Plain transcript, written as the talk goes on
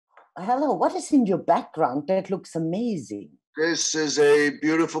Hello, what is in your background? That looks amazing. This is a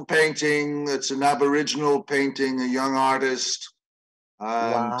beautiful painting. It's an Aboriginal painting, a young artist,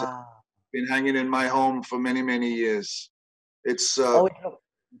 and Wow. been hanging in my home for many, many years. It's Oh, it looks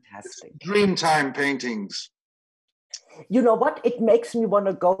fantastic. Dreamtime paintings. You know what? It makes me want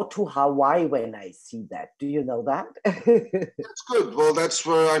to go to Hawaii when I see that. Do you know that? That's good. Well, that's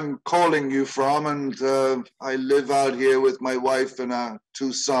where I'm calling you from, and I live out here with my wife and our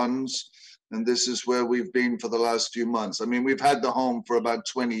two sons, and this is where we've been for the last few months. I mean, we've had the home for about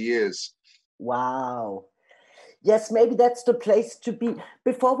 20 years. Wow. Yes, maybe that's the place to be.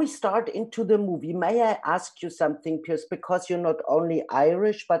 Before we start into the movie, may I ask you something, Pierce? Because you're not only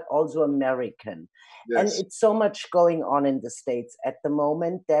Irish, but also American. And Yes, it's so much going on in the States at the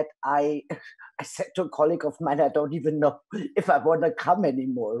moment that I said to a colleague of mine, I don't even know if I want to come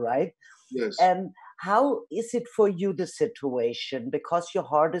anymore, right? yes. And how is it for you, the situation? Because your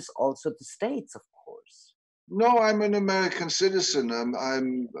heart is also the States, of course. No, I'm an American citizen.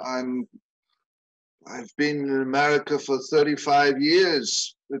 I've been in America for 35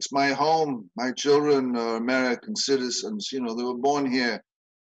 years. It's my home. My children are American citizens. You know, they were born here.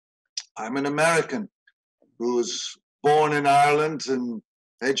 I'm an American who was born in Ireland and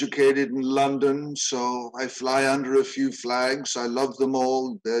educated in London. So I fly under a few flags. I love them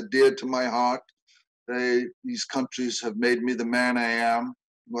all. They're dear to my heart. These countries have made me the man I am.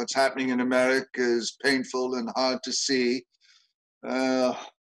 What's happening in America is painful and hard to see. Uh,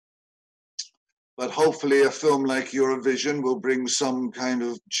 But hopefully a film like Eurovision will bring some kind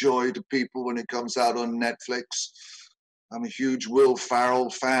of joy to people when it comes out on Netflix. I'm a huge Will Ferrell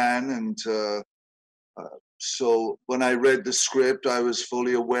fan, and so when I read the script, I was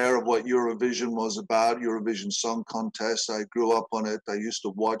fully aware of what Eurovision was about, Eurovision Song Contest. I grew up on it. I used to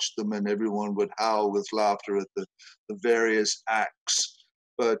watch them, and everyone would howl with laughter at the various acts.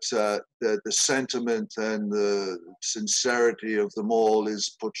 But the sentiment and the sincerity of them all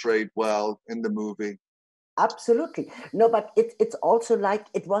is portrayed well in the movie. Absolutely. No, but it's also like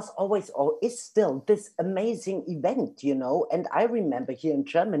it was always or is still this amazing event, you know. And I remember here in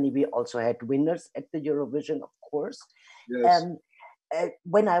Germany, we also had winners at the Eurovision, of course. Yes. Um,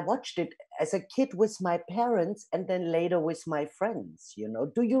 when I watched it as a kid with my parents and then later with my friends, you know.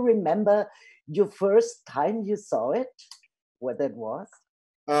 Do you remember your first time you saw it? What that was?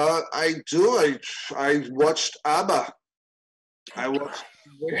 I do. I watched ABBA. I watched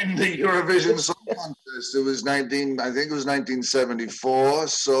in the Eurovision Song Contest. It was 19. I think it was 1974.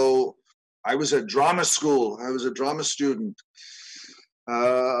 So I was at drama school. I was a drama student,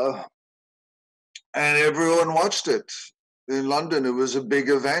 uh, and everyone watched it. In London, it was a big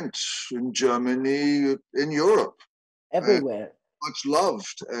event. In Germany, in Europe, and Everywhere. much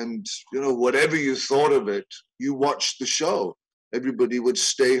loved. And you know, whatever you thought of it, you watched the show. Everybody would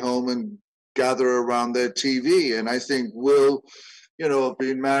stay home and gather around their TV. And I think Will, you know,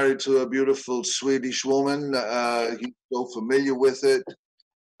 being married to a beautiful Swedish woman, he's so familiar with it.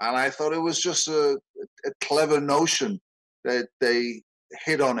 And I thought it was just a clever notion that they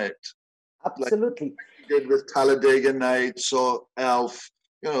hit on it, like Absolutely. he did with Talladega Nights or Elf.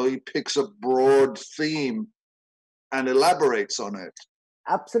 You know, he picks a broad theme and elaborates on it.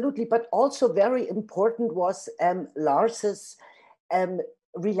 Absolutely, but also very important was Lars's um,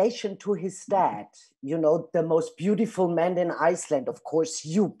 relation to his dad. You know, the most beautiful man in Iceland, of course,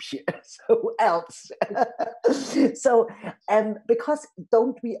 you, Piers. Who else? So, because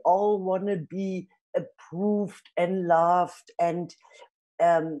don't we all want to be approved and loved and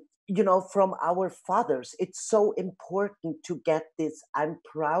you know, from our fathers? It's so important to get this. I'm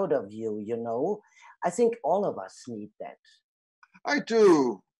proud of you. You know, I think all of us need that. I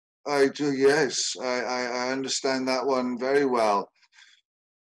do. I do, yes. I understand that one very well.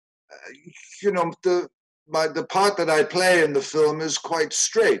 You know, the part that I play in the film is quite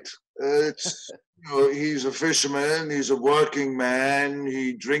straight. It's you know, he's a fisherman, he's a working man,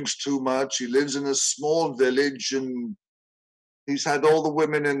 he drinks too much, he lives in a small village, and he's had all the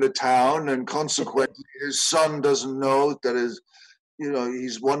women in the town, and consequently, his son doesn't know that his, you know,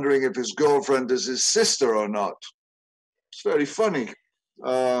 he's wondering if his girlfriend is his sister or not. It's very funny.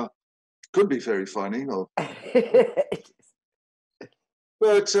 Uh, could be very funny, or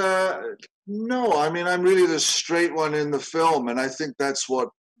but no, I mean, I'm really the straight one in the film, and I think that's what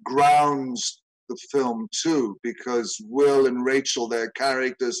grounds the film too, because Will and Rachel, their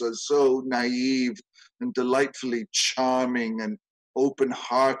characters are so naive and delightfully charming and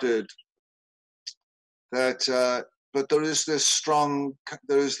open-hearted that. But there is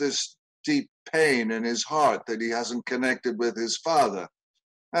this deep pain in his heart that he hasn't connected with his father,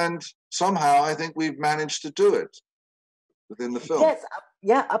 and somehow I think we've managed to do it within the film. Yes,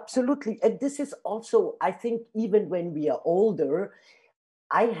 Yeah, absolutely. And this is also, I think, even when we are older,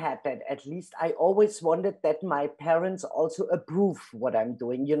 I had that at least. I always wanted that my parents also approve what I'm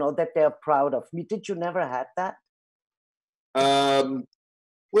doing, that they're proud of me. Did you never had that?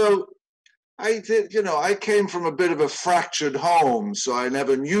 Well, I did, I came from a bit of a fractured home, so I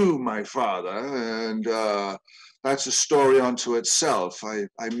never knew my father. And that's a story unto itself.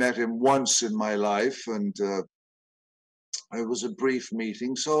 I met him once in my life, and it was a brief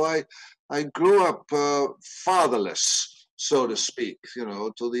meeting. So I grew up fatherless, so to speak,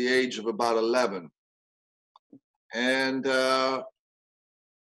 till the age of about 11. And,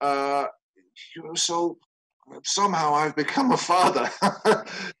 so somehow I've become a father,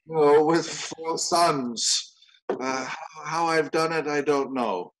 with 4 sons. How I've done it, I don't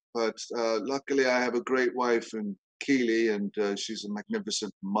know. But luckily, I have a great wife in Keeley, and she's a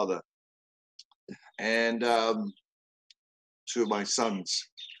magnificent mother. And 2 of my sons.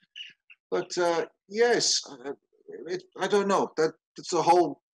 But yes, I don't know. That's a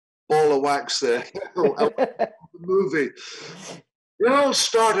whole ball of wax there. The movie. It all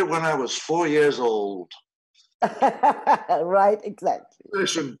started when I was 4 years old. Right, exactly.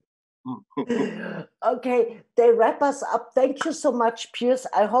 Listen. Okay, they wrap us up. Thank you so much, Piers.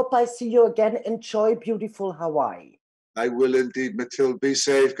 I hope I see you again. Enjoy beautiful Hawaii. I will indeed, Mathilde. Be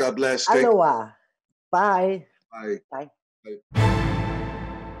safe. God bless. Aloha. Bye. Bye. Bye. Bye.